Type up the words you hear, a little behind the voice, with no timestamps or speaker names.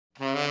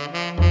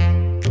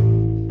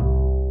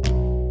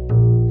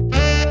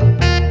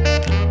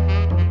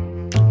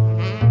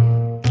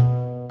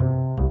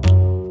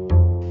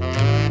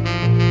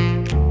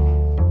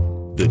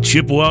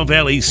Chippewa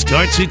Valley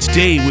starts its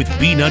day with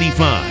B95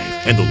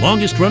 and the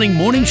longest-running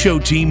morning show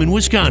team in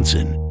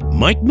Wisconsin,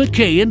 Mike,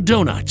 McKay, and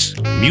Donuts.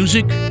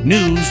 Music,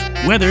 news,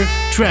 weather,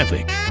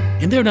 traffic.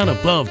 And they're not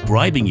above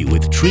bribing you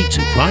with treats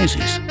and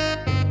prizes.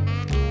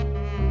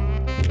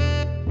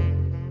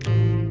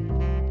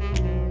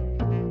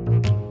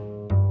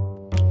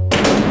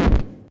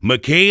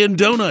 McKay and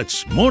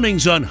Donuts,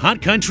 mornings on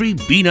Hot Country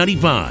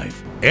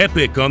B95.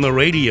 Epic on the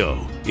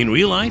radio. In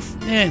real life,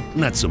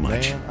 not so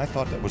much. Man, I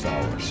thought that was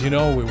ours. You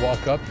know, we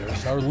walk up,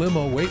 there's our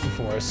limo waiting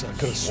for us. I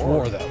could have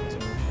swore that was our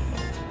limo.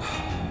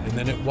 And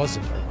then it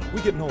wasn't our limo.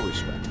 We get no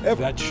respect,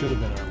 ever. That should have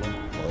been our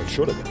limo. Well, it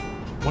should have been.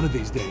 One of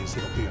these days,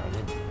 it'll be our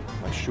limo.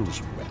 My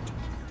shoes